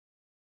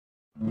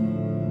Und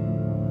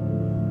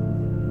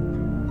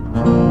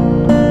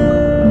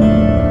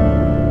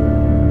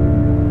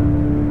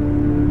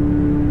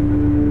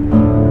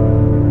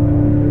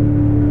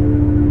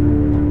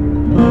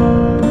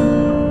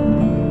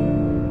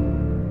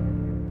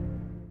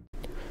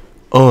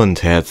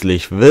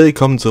herzlich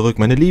willkommen zurück,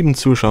 meine lieben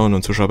Zuschauerinnen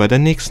und Zuschauer, bei der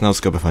nächsten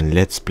Ausgabe von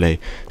Let's Play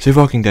The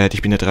Walking Dead.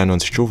 Ich bin der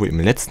 93 Jovo. Im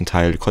letzten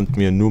Teil konnten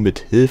wir nur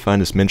mit Hilfe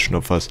eines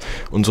Menschenopfers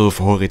unsere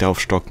Vorräte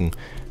aufstocken.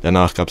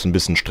 Danach gab es ein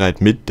bisschen Streit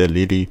mit der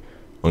Lily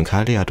und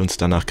Kali hat uns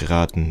danach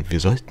geraten, wir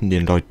sollten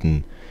den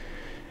Leuten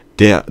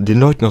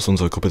aus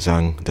unserer Gruppe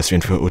sagen, dass wir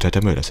ein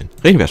verurteilter Mörder sind.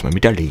 Reden wir erstmal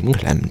mit der lieben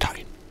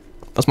Clementine.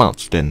 Was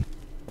machst du denn?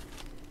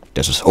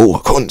 Das ist hohe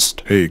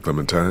Kunst. Hey,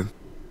 Clementine.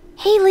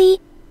 Hey, Lee.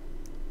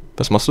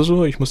 Was machst du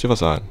so? Ich muss dir was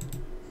sagen.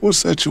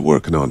 What's that you're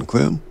working on,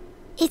 Clem?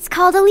 It's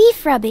called a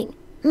leaf rubbing.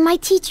 My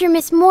teacher,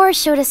 Miss Moore,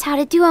 showed us how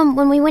to do them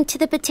when we went to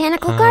the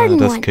botanical garden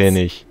das once.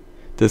 kenne ich.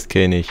 Das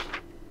kenne ich.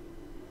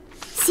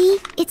 See,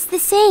 it's the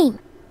same.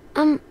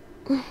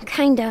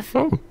 Kind of.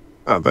 Oh.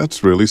 Ah,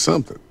 that's really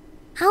something.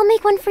 I'll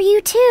make one for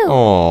you, too.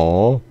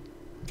 Oh.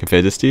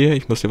 Gefällt es dir?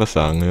 Ich muss dir was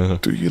sagen. Ja.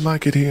 Do you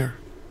like it here?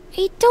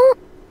 I don't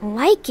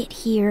like it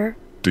here.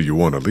 Do you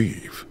want to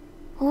leave?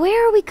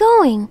 Where are we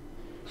going?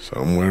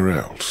 Somewhere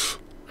else.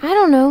 I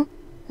don't know.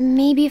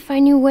 Maybe if I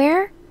knew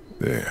where?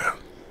 Yeah,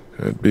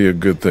 that'd be a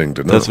good thing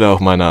to know. Das wäre auch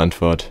meine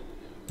Antwort.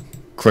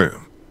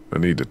 Clem, I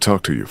need to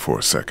talk to you for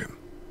a second.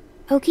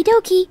 Okie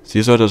dokie.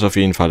 Sie soll das auf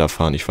jeden Fall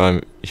erfahren. Ich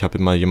habe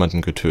mal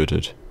jemanden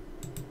getötet.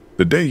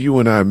 The day you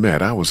and I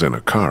met, I was in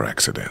a car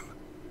accident.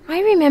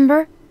 I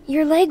remember.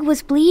 Your leg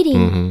was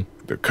bleeding.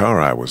 The car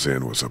I was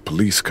in was a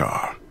police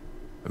car,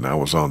 and I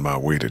was on my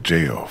way to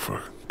jail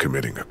for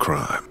committing a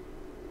crime.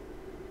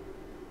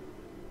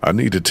 I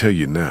need to tell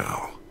you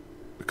now,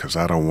 because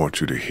I don't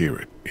want you to hear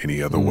it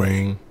any other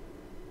way.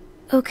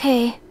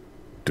 Okay.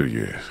 Do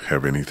you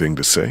have anything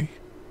to say?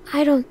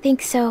 I don't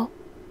think so.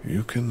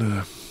 You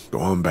can go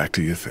on back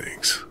to your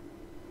things.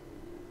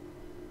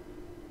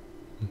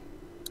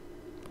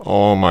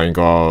 Oh mein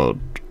Gott.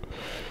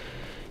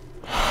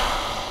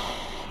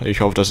 Ich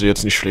hoffe, dass sie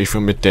jetzt nicht schlecht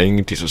von mir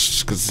denkt.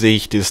 Dieses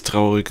Gesicht, dieses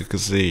traurige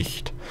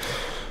Gesicht.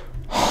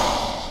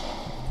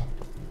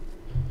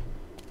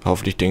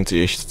 Hoffentlich denkt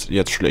sie echt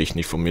jetzt schlecht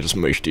nicht von mir. Das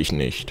möchte ich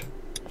nicht.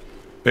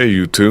 Hey,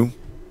 you two.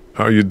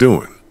 How you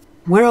doing?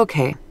 We're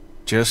okay.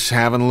 Just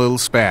having a little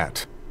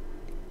spat.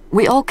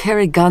 We all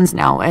carry guns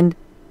now, and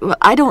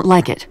I don't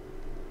like it.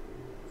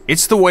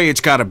 It's the way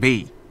it's gotta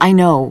be. I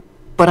know,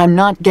 but I'm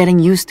not getting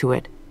used to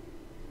it.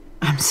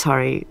 I'm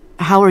sorry.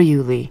 How are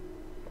you, Lee?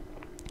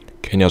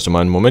 Kenny, hast du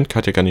mal einen Moment?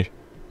 Katja gar nicht,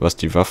 was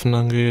die Waffen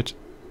angeht.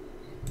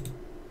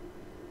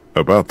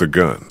 About the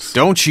guns.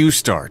 Don't you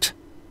start.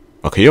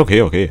 Okay.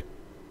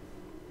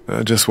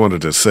 I just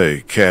wanted to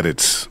say, Kat,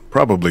 it's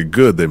probably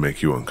good they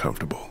make you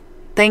uncomfortable.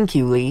 Thank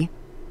you, Lee.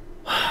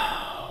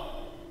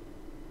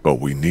 But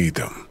we need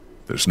them.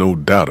 There's no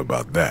doubt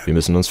about that. Wir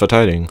müssen uns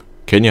verteidigen.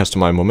 Kenny, hast du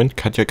mal einen Moment?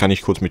 Katja, kann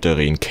ich kurz mit dir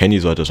reden? Kenny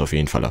sollte es auf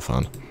jeden Fall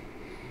erfahren.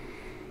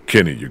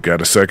 Kenny, you got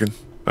a second?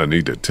 I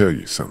need to tell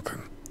you something.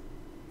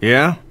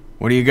 Yeah?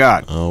 What do you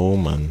got? Oh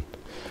Mann.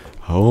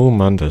 Oh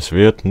Mann, das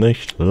wird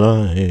nicht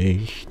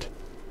leicht.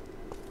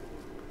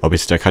 Ob ich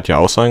es der Katja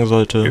auch sagen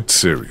sollte?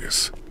 It's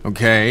serious.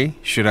 Okay,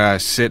 should I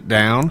sit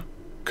down?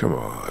 Come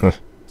on.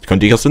 Ich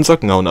konnte dich aus den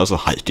Socken hauen,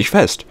 also halt dich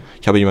fest.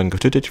 Ich habe jemanden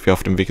getötet, ich wäre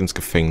auf dem Weg ins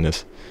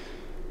Gefängnis.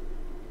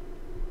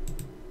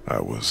 I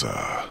was,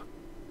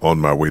 on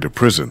my way to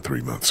prison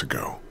 3 months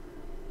ago.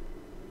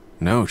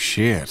 No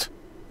shit.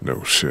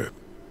 No shit.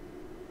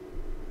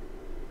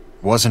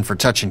 Wasn't for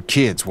touching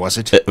kids, was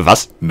it?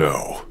 Was?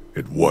 No,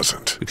 it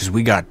wasn't. Because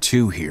we got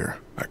two here.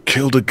 I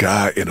killed a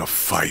guy in a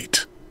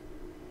fight.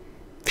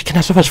 Wie kann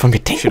er sowas von mir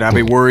denken? Should I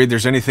be worried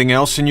there's anything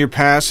else in your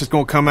past that's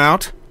gonna come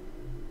out?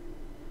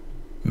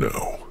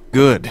 No.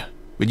 Good.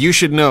 But you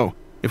should know,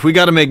 if we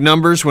gotta make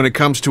numbers when it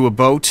comes to a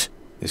boat,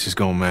 this is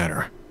gonna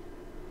matter.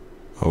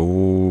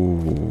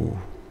 Oh.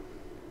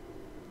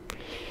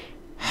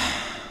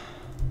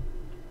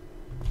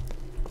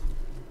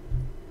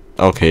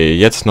 Okay,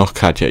 jetzt noch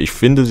Katja. Ich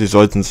finde, sie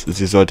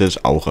sollte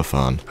es auch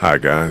erfahren. Hi,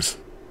 guys.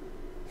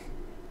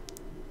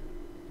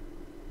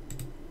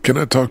 Can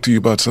I talk to you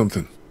about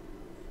something?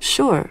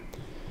 Sure.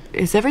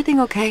 Is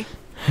everything okay?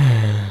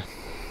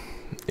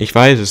 Ich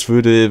weiß, es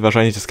würde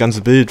wahrscheinlich das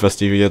ganze Bild, was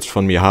die jetzt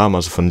von mir haben,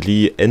 also von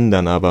Lee,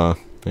 ändern, aber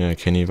ja,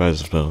 Kenny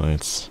weiß es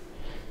bereits.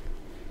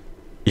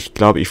 Ich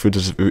glaube,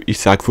 ich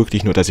sag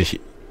wirklich nur, dass ich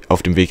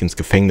auf dem Weg ins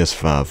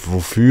Gefängnis war.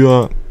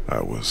 Wofür?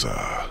 I was,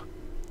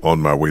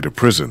 on my way to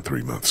prison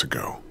 3 months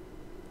ago.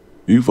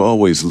 You've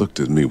always looked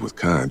at me with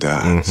kind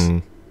eyes.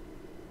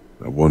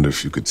 I wonder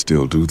if you could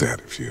still do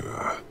that if you,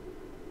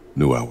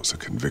 knew I was a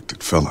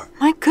convicted felon.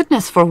 My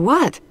goodness, for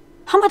what?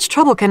 How much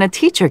trouble can a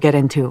teacher get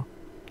into?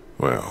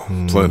 Well,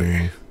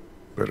 plenty.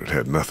 But it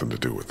had nothing to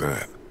do with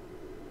that.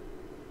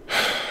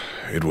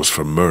 It was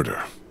for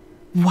murder.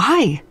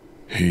 Why?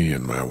 He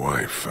and my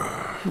wife,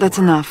 That's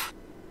enough.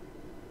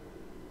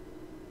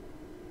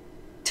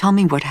 Tell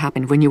me what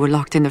happened when you were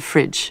locked in the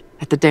fridge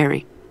at the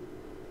dairy.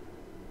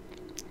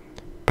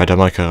 Bei der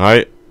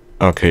Molkerei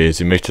Okay,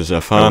 sie möchte es I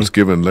erfahren. was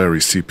giving Larry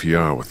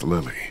CPR with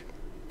Lily.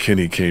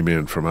 Kenny came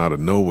in from out of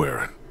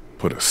nowhere and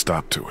put a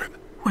stop to it.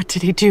 What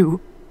did he do?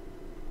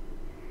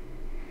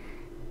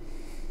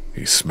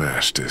 He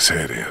smashed his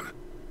head in.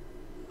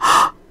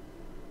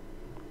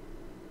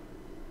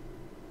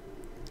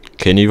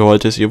 Kenny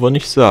wollte es ihr wohl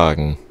nicht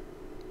sagen.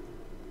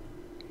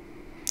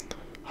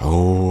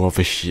 Oh, ob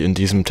ich in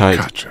diesem Teil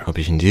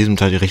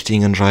die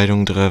richtigen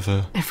Entscheidungen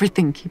treffe?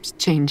 Everything keeps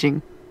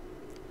changing.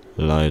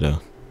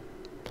 Leider.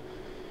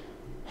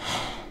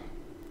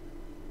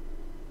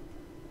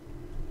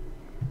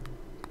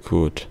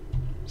 Gut.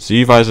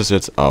 Sie weiß es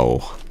jetzt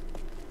auch.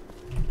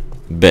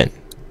 Ben.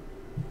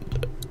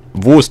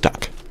 Wo ist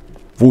Duck?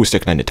 Wo ist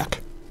der kleine Duck?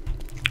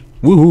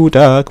 Wuhu,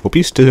 Duck, wo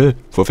bist du?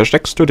 Wo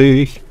versteckst du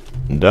dich?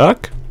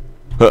 Duck?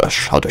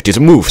 Schaut euch diese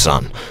Moves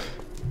an.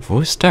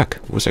 Wo ist Duck?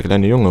 Wo ist der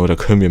kleine Junge? Oder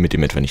können wir mit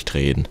ihm etwa nicht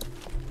reden?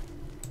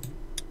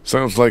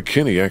 Sounds like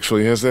Kenny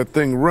actually has that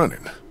thing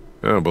running.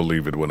 I'll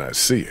believe it when I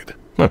see it.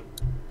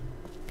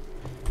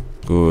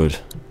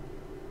 Gut.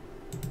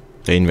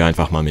 Reden wir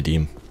einfach mal mit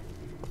ihm.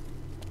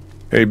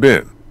 Hey,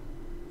 Ben.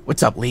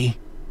 What's up, Lee?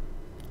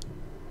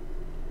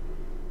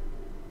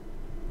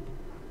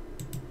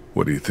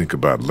 What do you think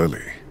about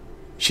Lily?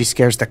 She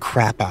scares the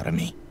crap out of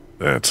me.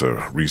 That's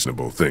a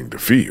reasonable thing to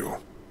feel.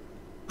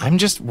 I'm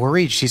just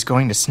worried she's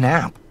going to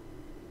snap.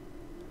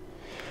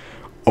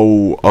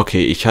 Oh,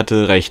 okay, ich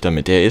hatte recht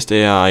damit. Er ist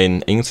eher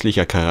ein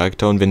ängstlicher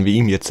Charakter und wenn wir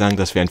ihm jetzt sagen,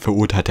 dass wir ein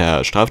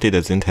verurteilter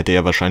Straftäter sind, hätte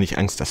er wahrscheinlich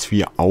Angst, dass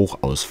wir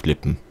auch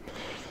ausflippen.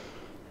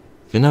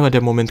 Wenn aber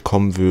der Moment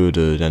kommen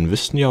würde, dann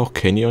wüssten ja auch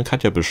Kenny und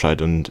Katja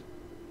Bescheid und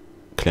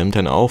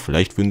Clementine auch.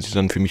 Vielleicht würden sie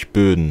dann für mich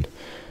böden.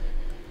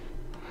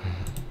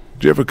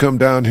 Did you ever come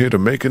down here to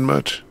Macon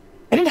much?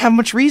 I didn't have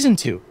much reason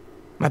to.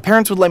 My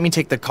parents would let me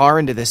take the car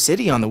into the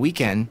city on the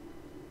weekend.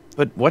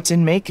 But what's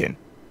in Macon?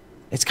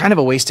 It's kind of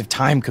a waste of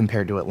time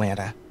compared to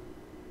Atlanta.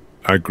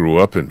 I grew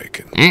up in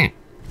Macon.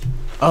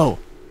 Oh,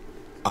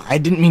 I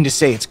didn't mean to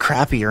say it's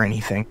crappy or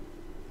anything.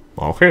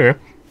 Okay.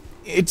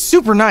 It's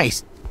super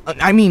nice.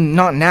 I mean,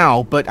 not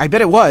now, but I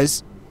bet it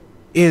was.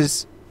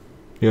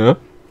 Ja?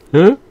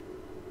 Ja?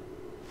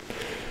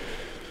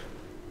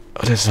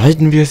 Oder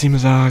sollten wir es ihm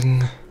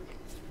sagen?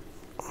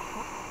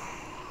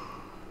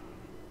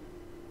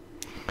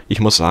 Ich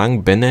muss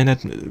sagen, Ben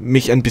erinnert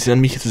mich ein bisschen an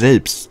mich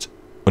selbst.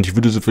 Und ich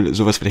würde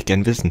sowas vielleicht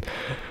gern wissen.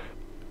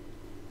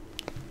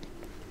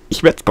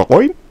 Ich werde es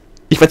bereuen.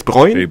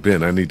 Hey,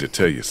 Ben, I need to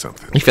tell you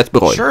something. Ich werde es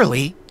bereuen.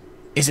 Surely.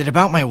 Is it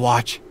about my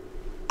watch?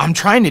 I'm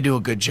trying to do a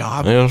good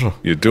job. Ja, schon.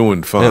 You're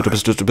doing fine. Ja, du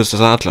bist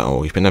das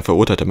Adlerauge. Ich bin ein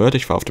verurteilter Mörder.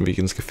 Ich war auf dem Weg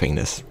ins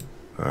Gefängnis.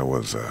 I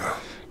was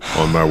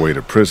on my way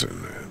to prison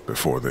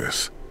before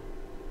this.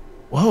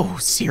 Whoa,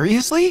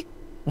 seriously?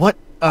 What,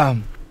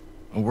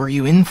 were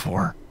you in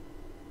for?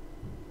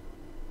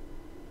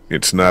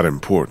 It's not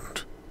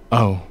important.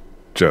 Oh.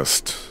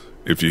 Just,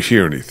 if you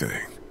hear anything,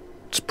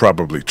 it's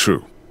probably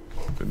true.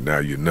 And now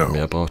you know.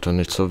 Mehr braucht er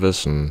nicht zu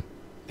wissen.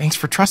 Thanks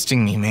for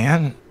trusting me,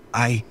 man.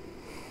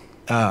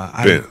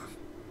 Ben,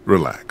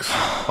 relax.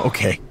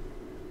 Okay.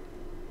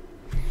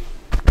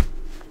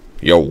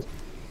 Jo.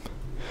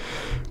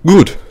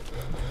 Gut.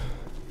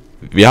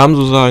 Wir haben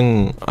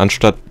sozusagen,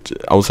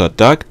 außer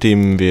Doug,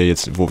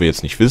 wo wir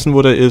jetzt nicht wissen,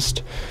 wo der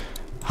ist,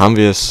 haben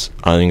wir es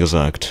allen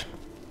gesagt.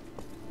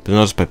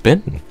 Besonders bei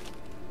Ben.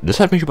 Das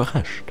hat mich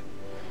überrascht.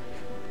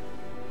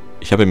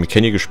 Ich habe mit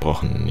Kenny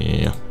gesprochen,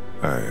 ja.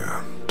 I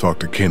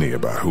talked to Kenny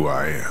about who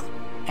I am.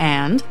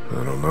 And?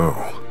 I don't know.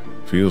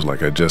 Feels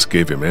like I just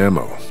gave him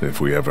ammo if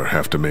we ever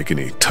have to make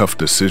any tough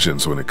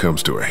decisions when it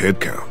comes to a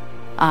head count.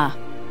 Ah,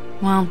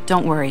 well,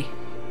 don't worry.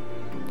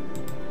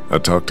 I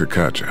talked to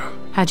Katja.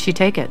 How'd she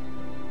take it?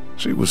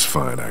 She was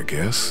fine, I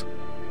guess.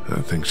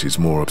 I think she's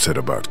more upset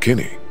about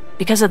Kenny.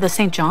 Because of the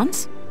St.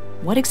 John's?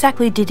 What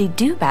exactly did he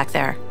do back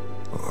there?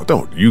 Oh,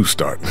 don't you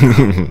start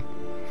now.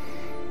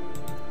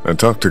 I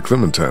talked to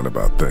Clementine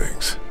about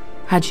things.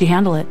 How'd she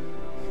handle it?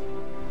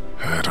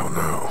 I don't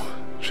know.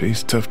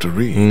 She's tough to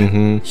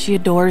read. She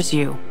adores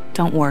you.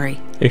 Don't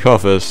worry. Ich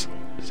hoffe es.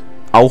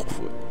 Auch,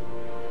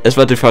 es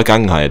war die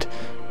Vergangenheit.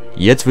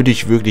 Jetzt würde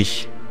ich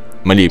wirklich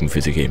mein Leben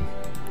für sie geben.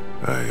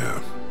 I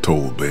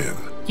told Ben.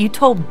 You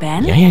told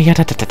Ben? Ja.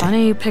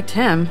 Funny you picked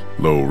him.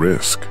 Low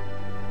risk.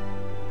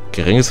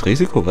 Geringes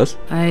Risiko, was?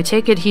 I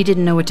take it he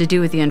didn't know what to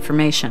do with the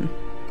information.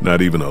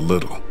 Not even a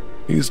little.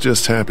 He's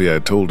just happy I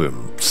told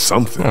him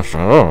something. Ach so,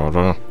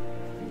 oder?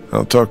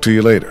 I'll talk to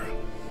you later.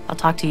 I'll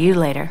talk to you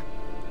later.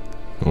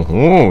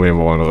 Wir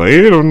wollen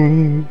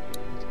reden.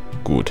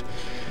 Gut.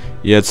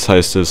 Jetzt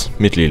heißt es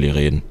mit Lily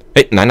reden.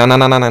 Hey, nein.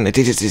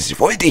 Das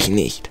wollte ich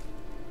nicht.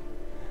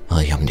 Oh,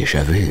 ich hab ein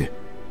Déjà-vu.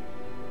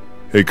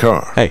 Hey,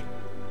 Carr. Hey.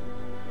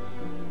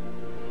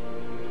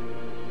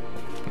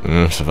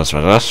 Was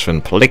war das für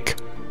ein Blick?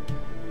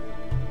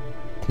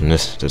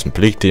 Das ist ein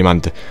Blick, den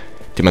man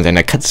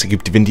seiner Katze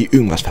gibt, wenn die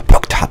irgendwas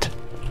verbockt hat.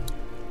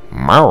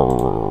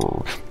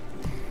 Mau.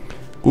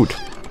 Gut.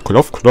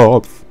 Klopf,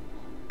 klopf.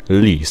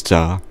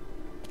 Lisa.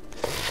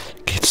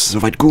 Geht's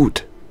soweit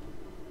gut?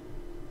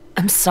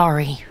 I'm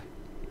sorry.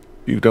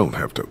 You don't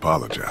have to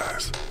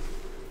apologize.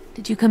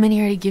 Did you come in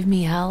here to give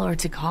me hell or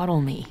to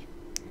coddle me?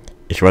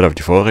 Ich wollte auf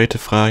die Vorräte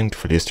fragen, du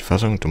verlierst die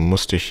Fassung, du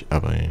musst dich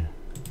aber...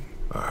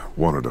 I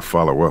wanted to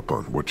follow up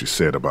on what you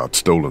said about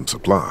stolen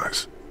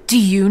supplies. Do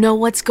you know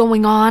what's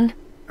going on?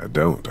 I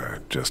don't. I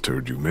just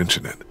heard you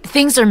mention it.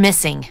 Things are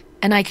missing,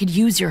 and I could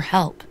use your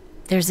help.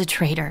 There's a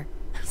traitor.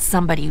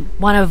 Somebody,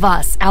 one of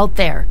us, out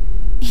there.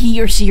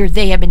 He or she or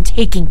they have been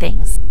taking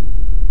things.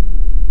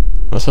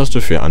 Was hast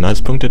du für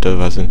Anhaltspunkte? Da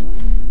was denn?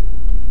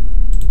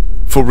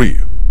 For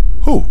real?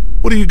 Who?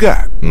 What do you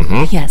got?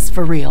 Yes,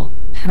 for real.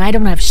 And I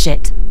don't have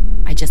shit.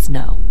 I just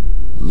know.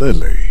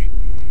 Lily.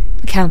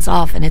 The count's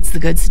off, and it's the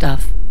good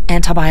stuff.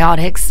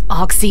 Antibiotics,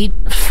 oxy,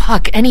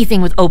 fuck,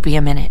 anything with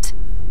opium in it.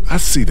 I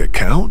see the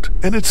count,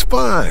 and it's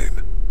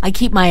fine. I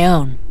keep my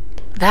own.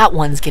 That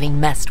one's getting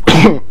messed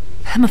with.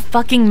 I'm a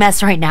fucking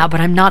mess right now,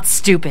 but I'm not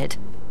stupid.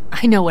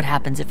 I know what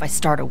happens if I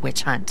start a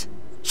witch hunt.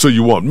 So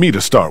you want me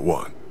to start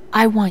one?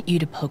 I want you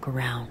to poke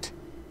around.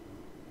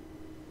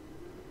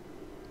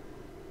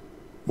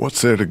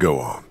 What's there to go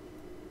on?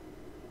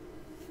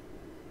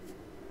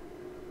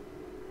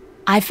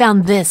 I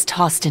found this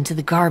tossed into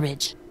the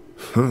garbage.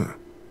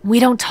 We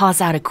don't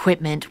toss out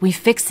equipment, we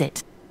fix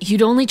it.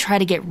 You'd only try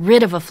to get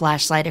rid of a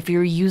flashlight if you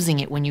were using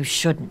it when you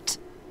shouldn't.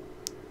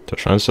 Da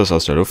scheinst du das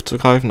aus der Luft zu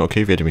greifen.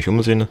 Okay, werde mich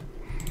umsehen.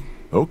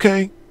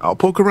 Okay, I'll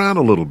poke around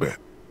a little bit.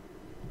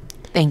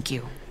 Thank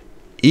you.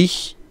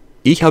 Ich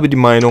habe die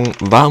Meinung,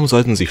 warum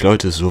sollten sich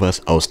Leute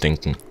sowas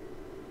ausdenken?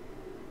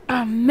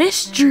 A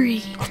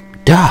mystery.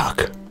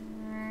 Doc!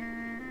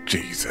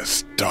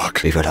 Jesus,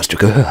 Doc. Wie viel hast du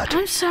gehört?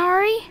 I'm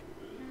sorry.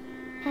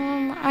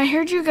 I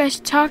heard you guys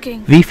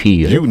talking. Wie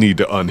viel? You need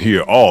to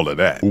unhear all of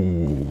that.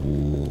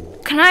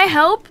 Can I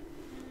help?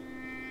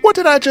 What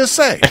did I just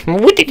say?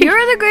 You're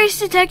the Grace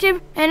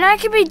Detective, and I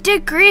can be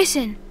Dick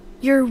Grayson,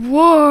 your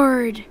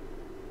ward.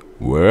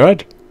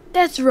 Word?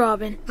 That's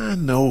Robin. I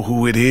know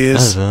who it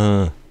is.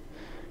 Also.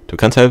 Du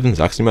kannst helfen,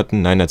 sag's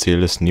niemandem, nein,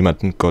 erzähl es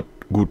niemandem. Gott,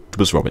 gut, du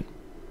bist Robin.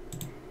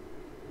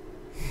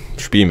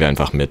 Spielen wir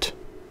einfach mit.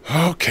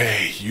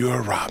 Okay,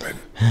 you're Robin.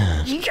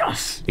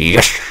 Yes.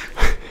 Yes!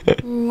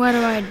 What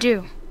do I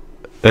do?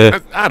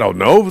 I don't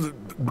know.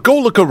 Go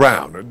look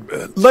around.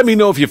 Let me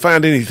know if you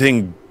find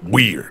anything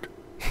weird.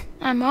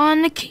 I'm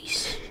on the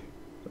case.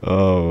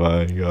 Oh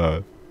mein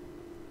Gott.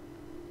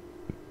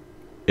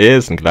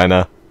 Ist ein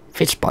kleiner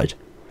Fitzbald.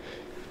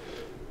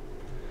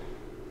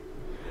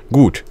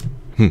 Gut.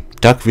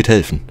 Duck wird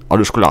helfen.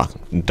 Alles klar.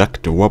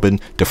 Duck, der Robin,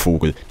 der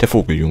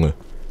Vogeljunge.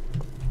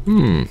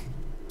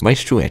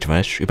 Weißt du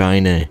etwas über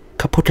eine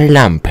kaputte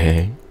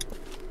Lampe?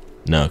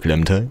 Na,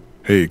 Clementine?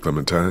 Hey,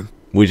 Clementine.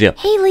 Wo ist er?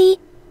 Hey, Lee.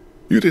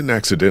 You didn't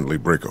accidentally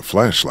break a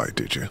flashlight,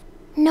 did you?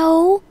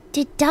 No.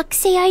 Did Duck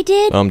say I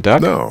did?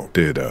 Duck? No.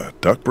 Did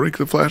Duck break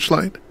the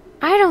flashlight?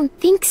 I don't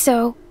think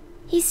so.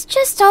 He's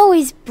just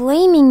always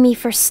blaming me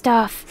for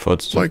stuff.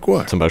 Like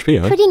what? Zum Beispiel,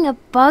 ja? Putting a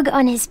bug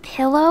on his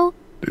pillow?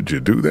 Did you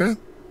do that?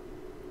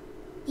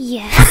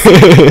 Yes.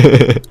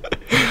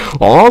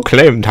 Oh,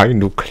 Clementine,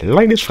 du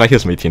kleines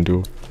freches Mädchen,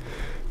 du.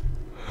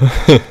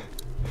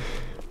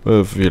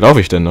 Wie laufe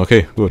ich denn?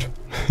 Okay, gut.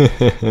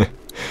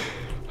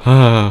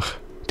 Ach,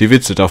 die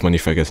Witze darf man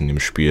nicht vergessen im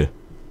Spiel.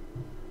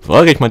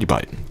 Frage ich mal die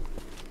beiden.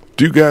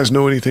 Do you guys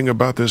know anything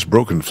about this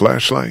broken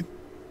flashlight?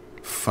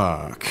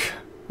 Fuck.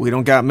 We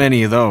don't got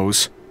many of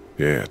those.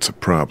 Yeah, it's a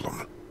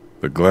problem.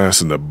 The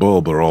glass and the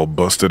bulb are all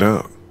busted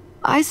out.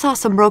 I saw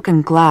some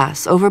broken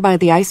glass over by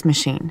the ice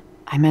machine.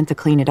 I meant to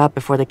clean it up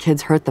before the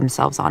kids hurt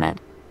themselves on it.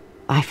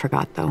 I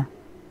forgot, though.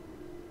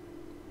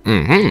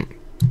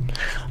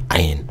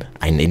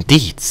 Ein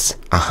Indiz.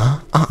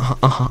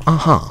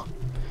 Aha.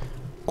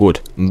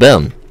 Gut,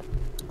 Ben.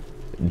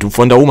 Du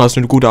von da oben hast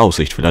eine gute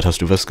Aussicht. Vielleicht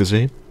hast du was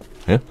gesehen?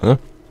 Hä?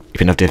 Ich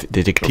bin auf der The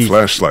Detektiv-Arbeit.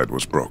 flashlight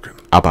was broken.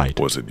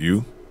 Was it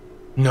you?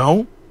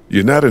 No?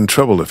 You're not in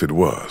trouble if it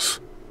was.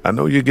 I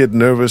know you get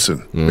nervous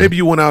and maybe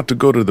you went out to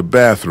go to the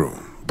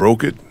bathroom,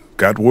 broke it,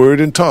 got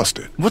word and tossed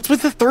it. What's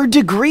with the third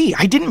degree?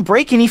 I didn't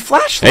break any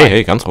flashlight.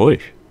 Hey, ganz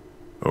ruhig.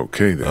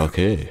 Okay then.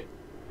 Okay.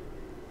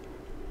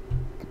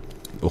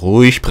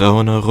 Ruhig,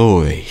 Brauner,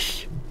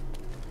 ruhig.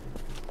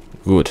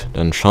 Gut,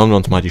 dann schauen wir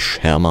uns mal die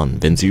Scherben an.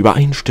 Wenn sie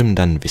übereinstimmen,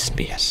 dann wissen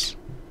wir es.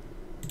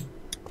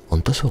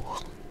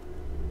 Untersuchen.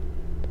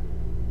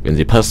 Wenn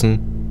sie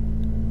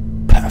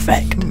passen,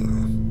 perfekt.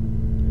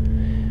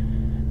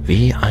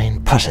 Wie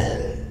ein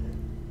Puzzle.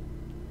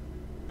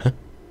 Hä?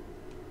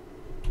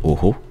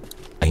 Oho,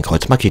 ein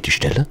Kreuz markiert die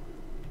Stelle.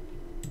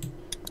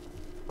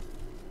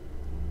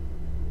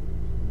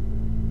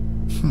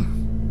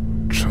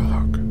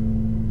 Chalk.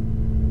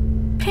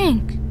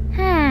 Pink.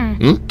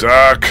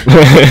 Doc.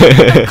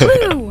 A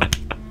clue.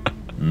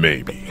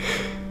 Maybe.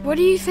 What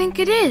do you think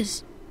it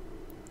is?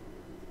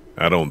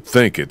 I don't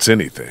think it's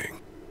anything.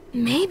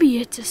 Maybe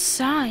it's a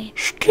sign.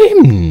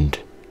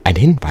 Stimmt. Ein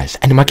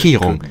Hinweis, eine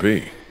Markierung. Could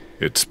be.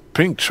 It's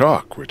pink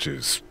chalk, which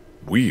is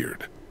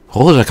weird.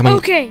 Rosa kann man...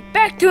 Okay,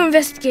 back to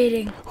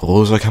investigating.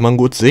 Rosa kann man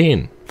gut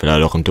sehen.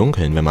 Vielleicht auch im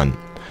Dunkeln, wenn man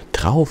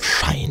drauf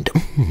scheint.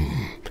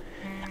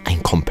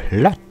 Ein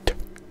Komplott.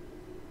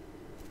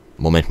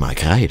 Moment mal,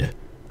 Kreide.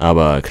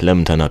 Aber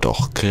Clementine hat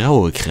doch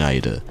graue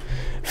Kreide.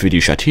 Für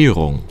die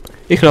Schattierung.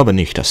 Ich glaube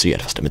nicht, dass sie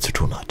etwas damit zu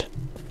tun hat.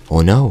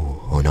 Oh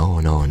no, oh no,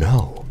 oh no, oh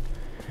no.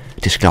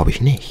 Das glaube ich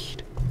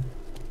nicht.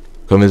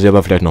 Können wir sie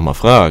aber vielleicht nochmal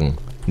fragen.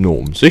 Nur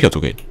um sicher zu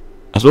gehen.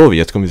 Achso,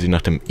 jetzt können wir sie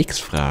nach dem X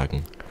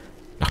fragen.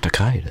 Nach der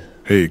Kreide.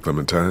 Hey,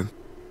 Clementine.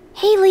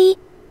 Hey, Lee.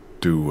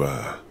 Do,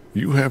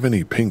 you have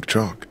any pink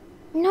chalk?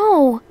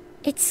 No,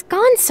 it's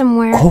gone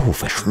somewhere. Oh,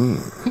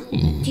 verschwunden.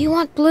 Do you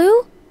want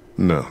blue?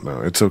 No,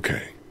 it's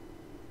okay.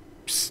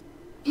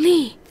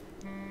 Lee,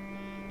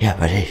 Ja,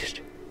 was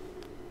ist?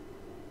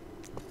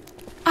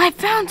 I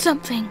found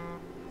something.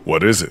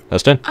 What is it?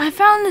 Was denn? I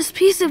found this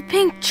piece of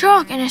pink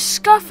chalk and a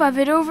scuff of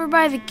it over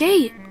by the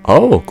gate.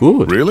 Oh,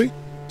 gut. Really?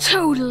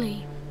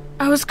 Totally.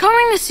 I was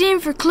combing the scene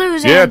for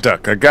clues Yeah, and...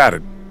 Duck, I got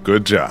it.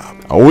 Good job.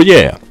 Oh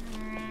yeah.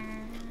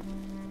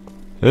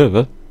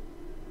 Was?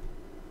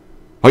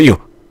 Oh, you.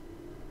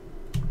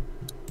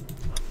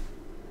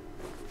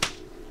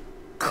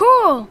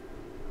 Cool.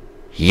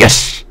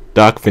 Yes!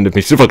 Doug findet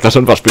mich super klasse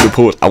und was für eine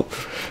Pose. Au.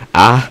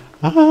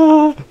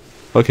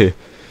 Okay.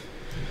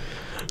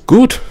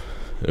 Gut.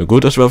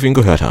 Gut, dass wir auf ihn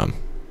gehört haben.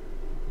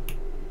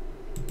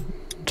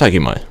 Zeig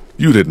ihm mal.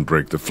 You didn't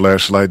break the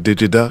flashlight,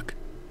 did you, Duck?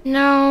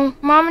 No,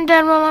 Mom and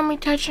Dad won't let me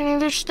touch any of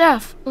their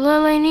stuff.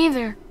 Lily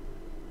neither.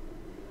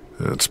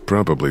 That's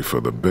probably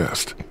for the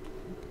best.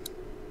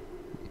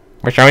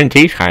 Was soll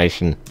dies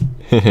heißen?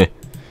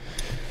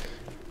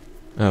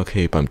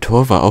 Okay, beim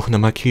Tor war auch eine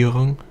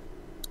Markierung.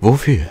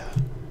 Wofür?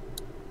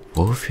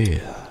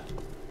 Wofür?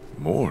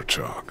 More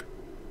chalk.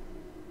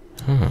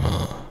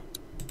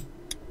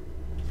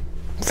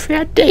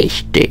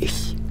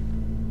 Verdächtig.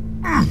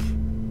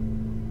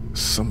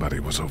 Somebody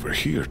was over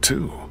here,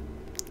 too.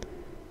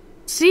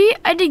 See,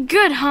 I did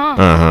good, huh?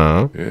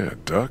 Aha. Yeah,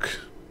 Duck,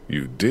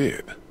 you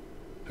did.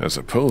 I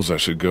suppose I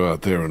should go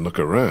out there and look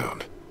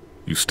around.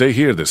 You stay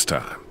here this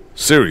time.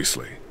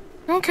 Seriously.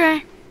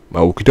 Okay.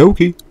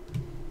 Okidoki.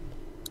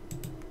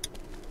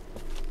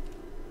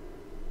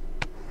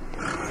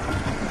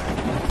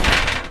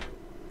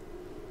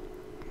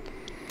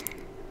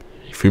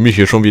 Ich fühle mich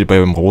hier schon wieder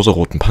beim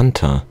rosaroten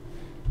Panther.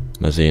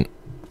 Mal sehen.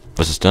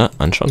 Was ist da?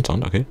 Anschauen,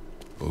 Sound, okay.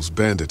 Those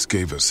bandits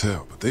gave us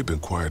hell, but they've been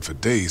quiet for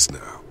days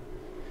now.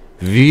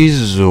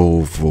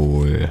 Wieso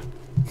wohl?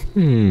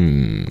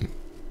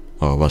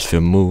 Oh, was für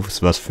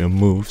Moves, was für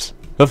Moves.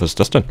 Ja, was ist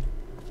das denn?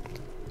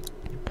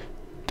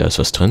 Da ist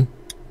was drin.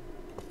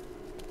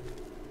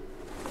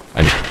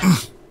 Ein...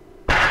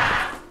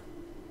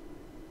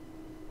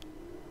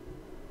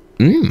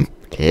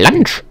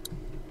 Lunch.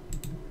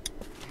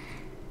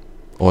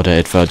 Oder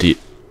etwa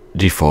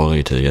die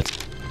Vorräte jetzt.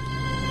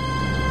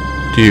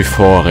 Die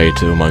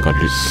Vorräte, oh mein Gott.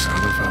 Son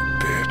of a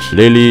bitch.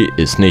 Lily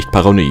ist nicht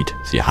paranoid.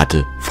 Sie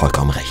hatte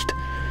vollkommen recht.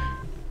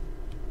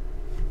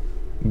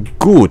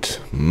 Gut,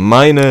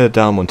 meine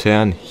Damen und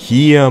Herren,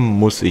 hier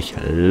muss ich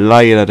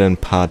leider den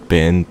Part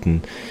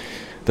beenden.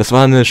 Das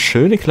war eine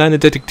schöne kleine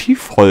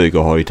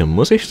Detektivfolge heute,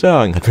 muss ich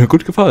sagen. Hat mir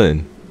gut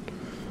gefallen.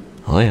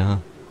 Oh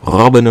ja,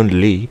 Robin und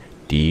Lee,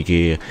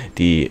 die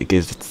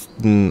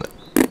gesetzten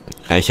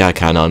Rächer,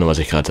 keine Ahnung, was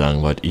ich gerade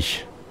sagen wollte.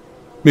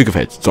 Mir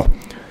gefällt's. So,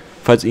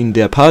 falls Ihnen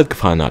der Part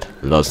gefallen hat,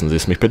 lassen Sie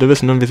es mich bitte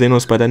wissen und wir sehen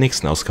uns bei der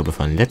nächsten Ausgabe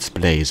von Let's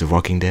Play The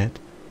Walking Dead.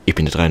 Ich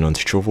bin der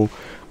 93 Chovo.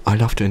 I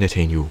love to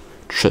entertain you.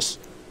 Tschüss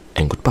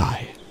and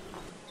goodbye.